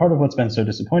 And part of what's been so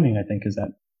disappointing, I think, is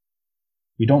that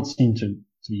we don't seem to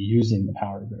be using the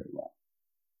power very well.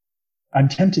 I'm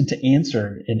tempted to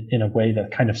answer in a way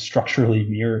that kind of structurally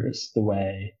mirrors the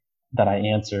way that I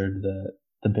answered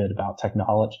the bit about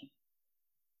technology.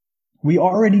 We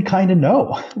already kind of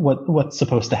know what's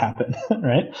supposed to happen,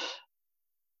 right?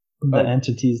 The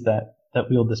entities that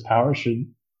wield this power should,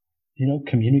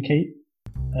 communicate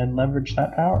and leverage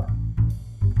that power.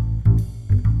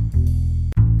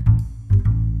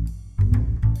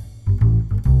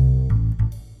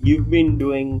 You've been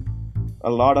doing a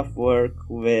lot of work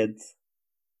with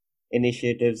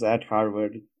initiatives at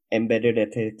Harvard, embedded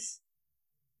ethics.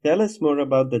 Tell us more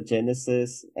about the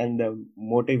genesis and the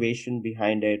motivation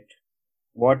behind it.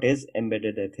 What is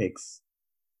embedded ethics?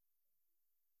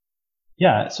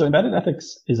 Yeah, so embedded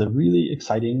ethics is a really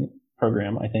exciting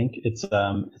program. I think it's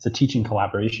a teaching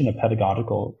collaboration, a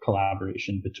pedagogical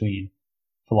collaboration between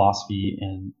philosophy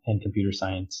and computer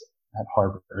science at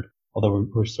Harvard. Although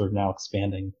we're sort of now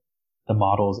expanding, the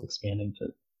model is expanding to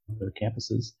other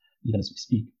campuses even as we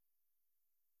speak.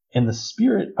 And the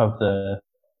spirit of the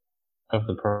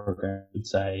program, I would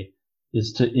say,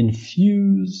 is to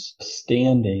infuse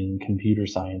standing computer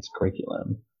science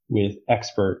curriculum with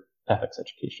expert ethics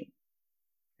education,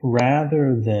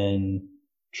 rather than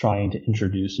trying to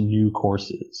introduce new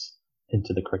courses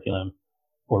into the curriculum,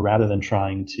 or rather than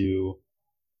trying to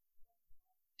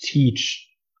teach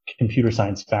computer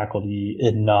science faculty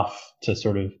enough to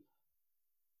sort of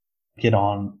get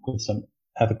on with some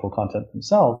ethical content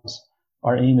themselves.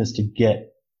 Our aim is to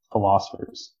get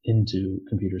philosophers into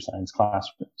computer science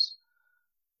classrooms.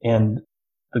 And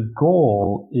the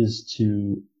goal is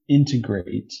to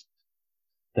integrate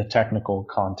the technical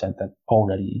content that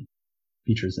already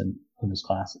features in those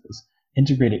classes,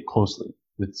 integrate it closely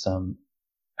with some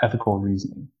ethical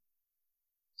reasoning.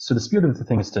 So the spirit of the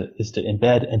thing is to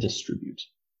embed and distribute.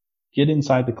 Get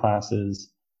inside the classes,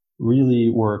 really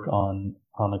work on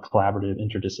a collaborative,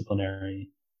 interdisciplinary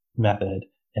method,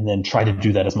 and then try to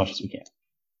do that as much as we can.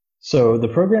 So the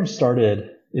program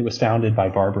it was founded by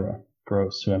Barbara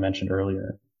Gross, who I mentioned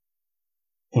earlier,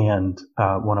 and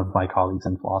one of my colleagues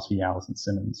in philosophy, Allison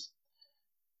Simmons.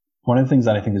 One of the things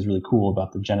that I think is really cool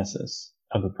about the genesis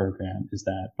of the program is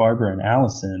that Barbara and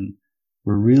Allison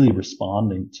were really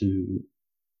responding to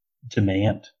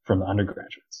demand from the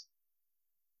undergraduates,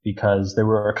 because there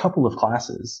were a couple of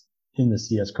classes in the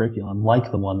CS curriculum,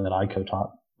 like the one that I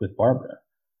co-taught with Barbara,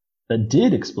 that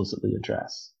did explicitly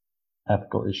address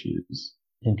ethical issues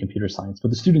in computer science,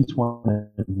 but the students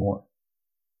wanted more.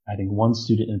 I think one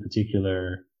student in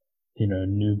particular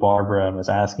knew Barbara and was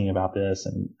asking about this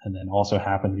and then also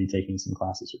happened to be taking some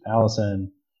classes with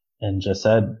Allison and just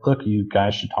said, look, you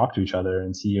guys should talk to each other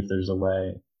and see if there's a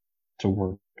way to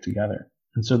work together.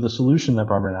 And so the solution that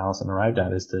Barbara and Allison arrived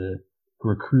at is to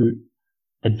recruit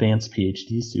advanced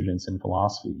PhD students in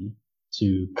philosophy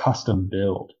to custom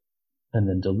build and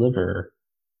then deliver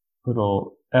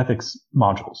little ethics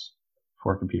modules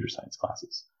for computer science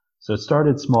classes. So it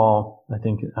started small. I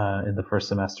think in the first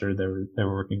semester they were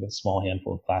working with a small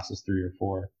handful of classes, 3 or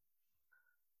 4.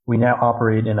 We now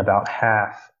operate in about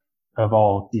half of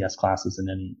all CS classes in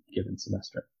any given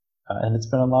semester, and it's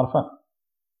been a lot of fun.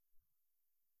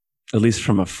 At least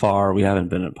from afar, we haven't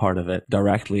been a part of it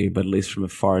directly, but at least from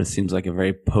afar, it seems like a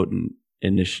very potent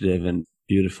initiative and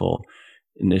beautiful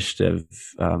initiative.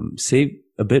 Say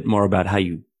a bit more about how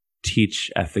you teach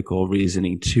ethical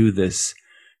reasoning to this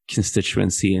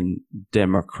constituency and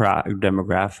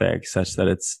demographic such that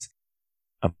it's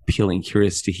appealing.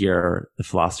 Curious to hear the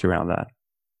philosophy around that.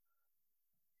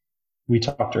 We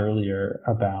talked earlier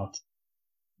about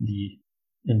the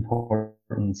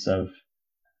importance of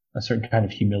a certain kind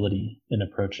of humility in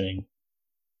approaching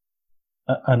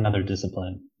another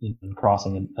discipline, in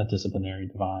crossing a disciplinary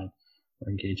divide or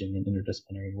engaging in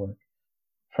interdisciplinary work.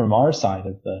 From our side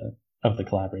of the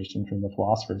collaboration, from the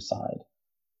philosopher's side,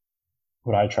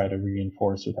 what I try to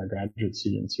reinforce with our graduate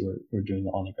students who are doing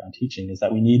the on-the-ground teaching is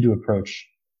that we need to approach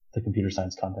the computer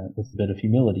science content with a bit of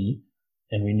humility,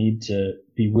 and we need to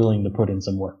be willing to put in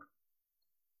some work.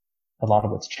 A lot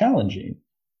of what's challenging,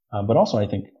 but also I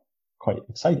think quite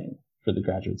exciting for the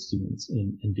graduate students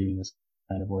in doing this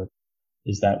kind of work,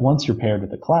 is that once you're paired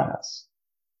with a class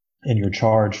and you're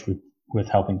charged with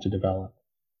helping to develop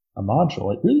a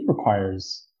module, it really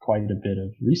requires quite a bit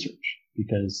of research,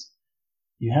 because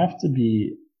you have to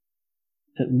be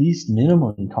at least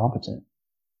minimally competent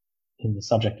in the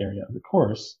subject area of the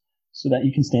course so that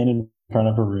you can stand in front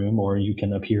of a room, or you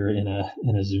can appear in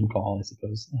a Zoom call, I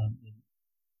suppose,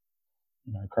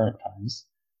 in our current times,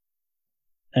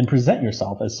 and present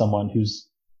yourself as someone who's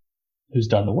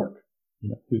done the work,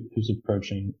 who's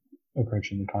approaching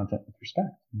the content with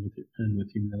respect and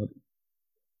with humility.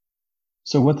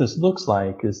 So what this looks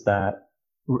like is that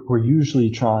we're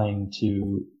usually trying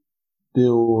to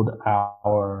build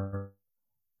our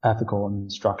ethical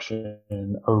instruction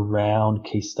around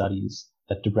case studies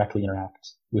that directly interact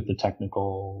with the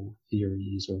technical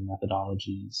theories or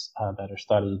methodologies that are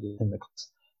studied in the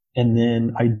class, and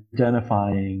then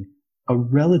identifying a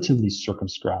relatively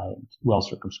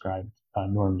well-circumscribed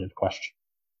normative question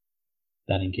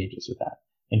that engages with that,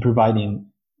 and providing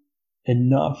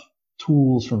enough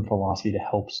tools from philosophy to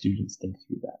help students think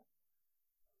through that.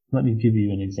 Let me give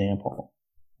you an example.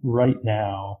 Right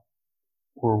now,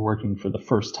 we're working for the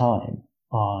first time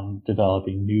on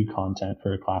developing new content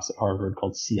for a class at Harvard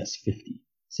called CS50.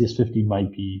 CS50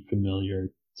 might be familiar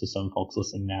to some folks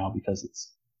listening now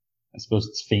because I suppose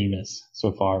it's famous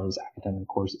so far as academic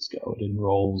courses go. It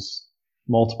enrolls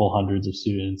multiple hundreds of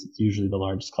students. It's usually the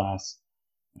largest class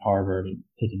at Harvard.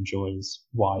 It enjoys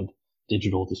wide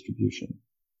digital distribution.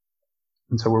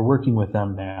 And so we're working with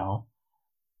them now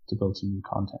to build some new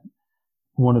content.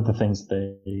 One of the things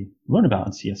they learn about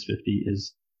in CS50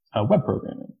 is web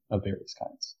programming of various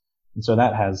kinds. And so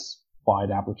that has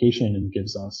wide application and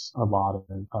gives us a lot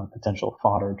of potential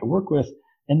fodder to work with.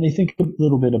 And they think a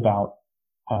little bit about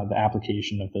the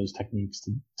application of those techniques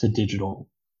to digital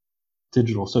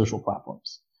social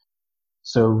platforms.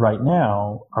 So right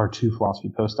now, our 2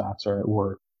 philosophy postdocs are at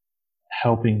work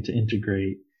helping to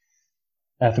integrate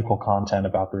ethical content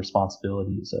about the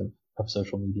responsibilities of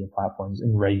social media platforms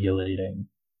in regulating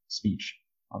speech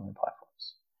on their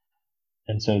platforms.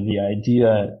 And so the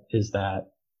idea is that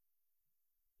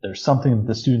there's something that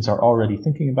the students are already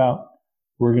thinking about.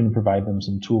 We're going to provide them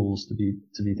some tools to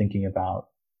be thinking about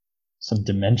some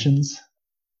dimensions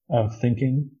of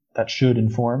thinking that should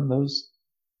inform those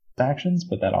actions,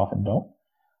 but that often don't,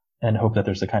 and hope that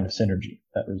there's a kind of synergy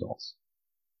that results.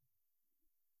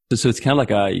 So it's kind of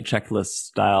like a checklist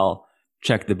style,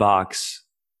 check the box.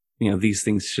 These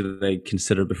things should I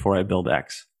consider before I build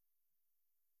X?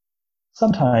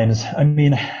 Sometimes.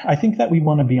 I think that we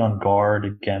want to be on guard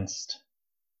against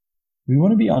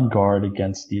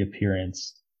the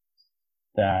appearance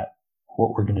that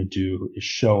what we're going to do is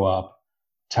show up,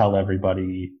 tell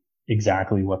everybody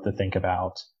exactly what to think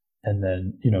about, and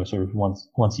then, sort of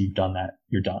once you've done that,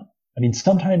 you're done.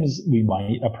 Sometimes we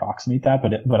might approximate that,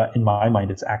 but in my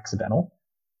mind, it's accidental.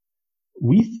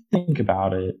 We think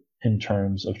about it in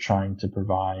terms of trying to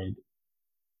provide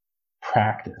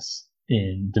practice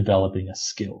in developing a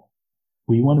skill.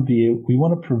 We want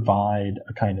to provide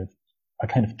a kind of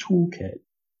toolkit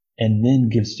and then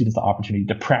give students the opportunity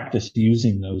to practice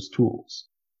using those tools.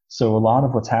 So a lot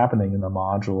of what's happening in the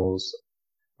modules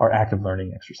are active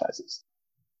learning exercises.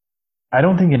 I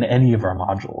don't think in any of our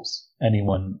modules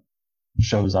anyone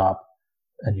shows up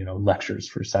and, lectures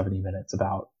for 70 minutes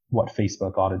about what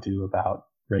Facebook ought to do about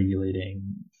regulating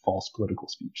false political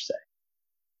speech, say.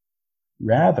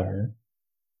 Rather,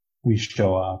 we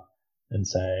show up and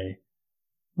say,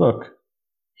 look,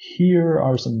 here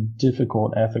are some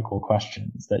difficult ethical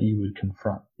questions that you would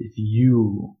confront if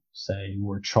you, say,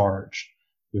 were charged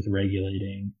with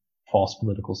regulating false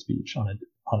political speech on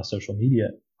a social media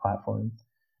platform.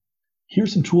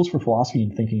 Here's some tools for philosophy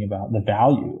in thinking about the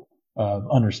value of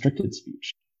unrestricted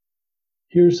speech.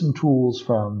 Here's some tools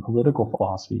from political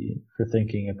philosophy for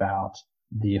thinking about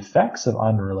the effects of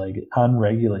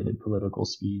unregulated political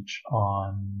speech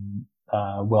on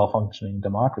well-functioning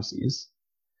democracies.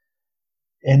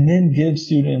 And then give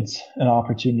students an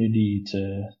opportunity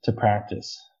to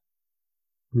practice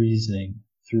reasoning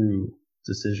through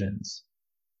decisions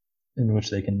in which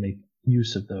they can make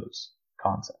use of those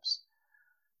concepts.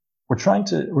 We're trying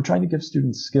to give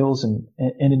students skills and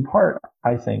in part,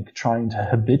 I think, trying to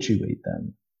habituate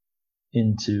them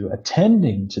into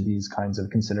attending to these kinds of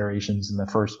considerations in the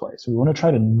first place. We want to try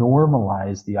to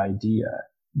normalize the idea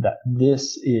that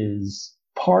this is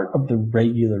part of the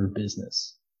regular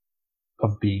business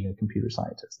of being a computer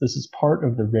scientist. This is part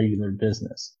of the regular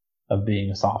business of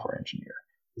being a software engineer.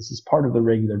 This is part of the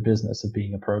regular business of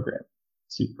being a program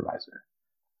supervisor.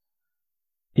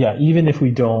 Yeah, even if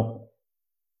we don't,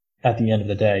 at the end of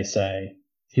the day, say,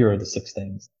 here are the 6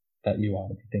 things that you ought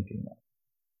to be thinking about.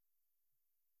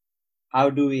 How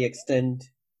do we extend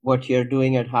what you're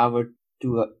doing at Harvard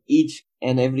to each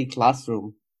and every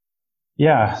classroom?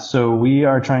 Yeah, so we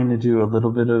are trying to do a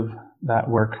little bit of that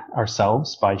work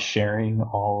ourselves by sharing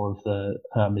all of the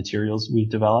materials we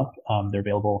develop. They're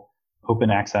available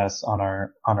open access on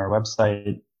our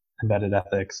website,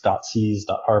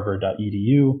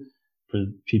 embeddedethics.cs.harvard.edu. For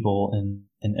people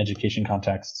in education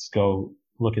contexts, go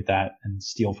look at that and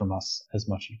steal from us as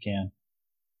much as you can.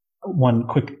 One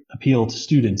quick appeal to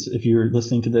students: if you're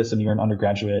listening to this and you're an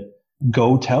undergraduate,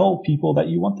 go tell people that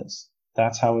you want this.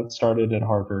 That's how it started at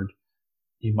Harvard.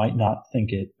 You might not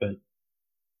think it, but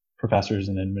professors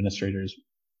and administrators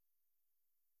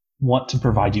want to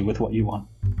provide you with what you want.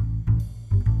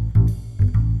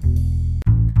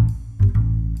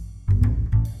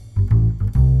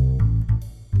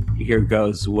 Here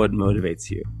goes. What motivates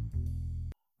you?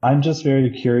 I'm just very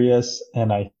curious,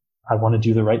 and I want to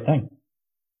do the right thing.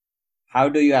 How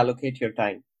do you allocate your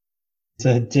time? It's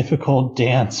a difficult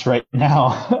dance right now.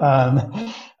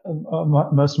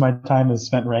 Most of my time is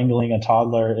spent wrangling a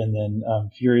toddler and then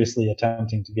furiously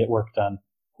attempting to get work done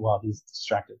while he's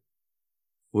distracted.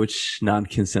 Which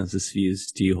non-consensus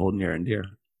views do you hold near and dear?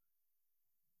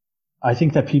 I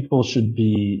think that people should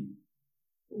be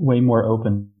way more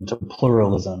open to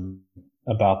pluralism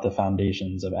about the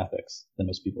foundations of ethics than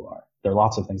most people are. There are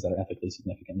lots of things that are ethically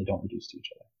significant. They don't reduce to each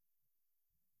other.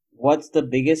 What's the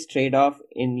biggest trade-off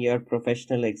in your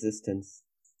professional existence?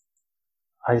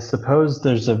 I suppose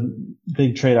there's a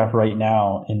big trade-off right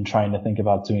now in trying to think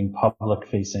about doing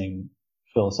public-facing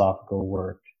philosophical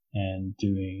work and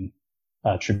doing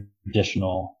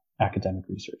traditional academic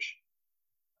research.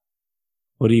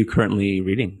 What are you currently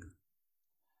reading?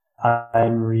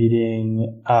 I'm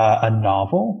reading a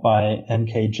novel by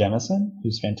N.K. Jemisin,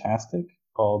 who's fantastic,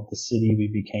 called The City We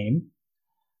Became.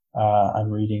 I'm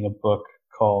reading a book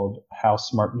called How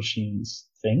Smart Machines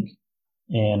Think.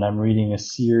 And I'm reading a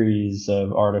series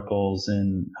of articles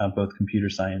in both computer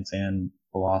science and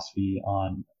philosophy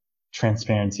on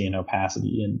transparency and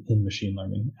opacity in machine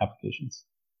learning applications.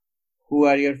 Who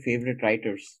are your favorite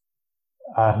writers?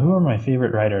 Who are my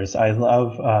favorite writers? I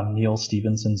love Neal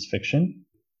Stephenson's fiction,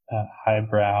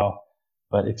 highbrow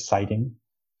but exciting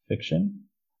fiction.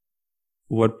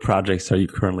 What projects are you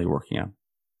currently working on?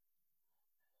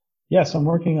 Yes, I'm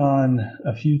working on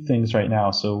a few things right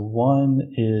now. So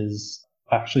one is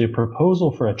actually a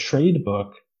proposal for a trade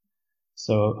book.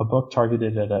 So a book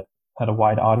targeted at a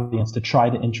wide audience to try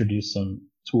to introduce some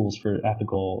tools for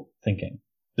ethical thinking,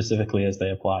 specifically as they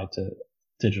apply to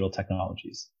digital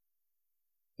technologies.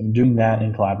 I'm doing that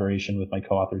in collaboration with my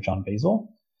co-author, John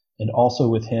Basil, and also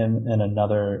with him and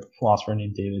another philosopher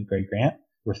named David Gray Grant.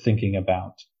 We're thinking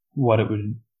about what it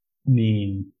would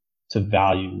mean to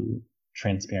value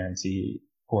transparency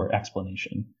or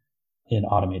explanation in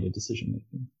automated decision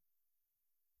making.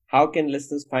 How can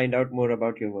listeners find out more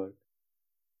about your work?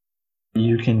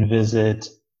 You can visit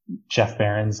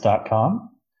jeffbehrens.com.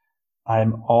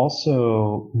 I'm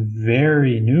also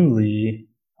very newly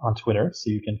on Twitter, so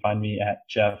you can find me at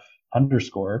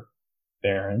Jeff_Behrens.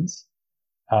 Behrens.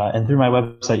 And through my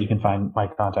website, you can find my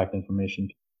contact information.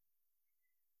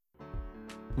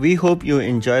 We hope you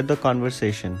enjoyed the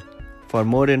conversation. For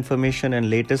more information and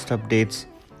latest updates,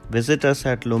 visit us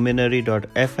at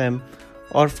luminary.fm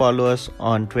or follow us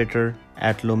on Twitter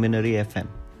at luminaryfm.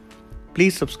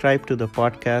 Please subscribe to the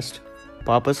podcast,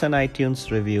 pop us an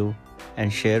iTunes review,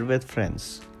 and share with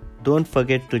friends. Don't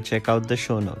forget to check out the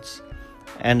show notes.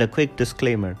 And a quick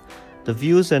disclaimer, the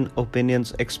views and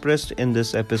opinions expressed in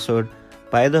this episode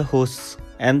by the hosts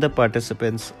and the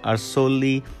participants are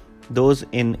solely those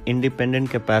in independent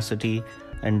capacity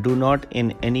and do not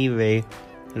in any way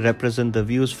represent the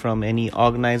views from any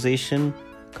organization,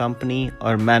 company,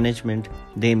 or management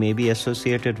they may be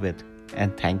associated with.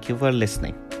 And thank you for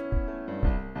listening.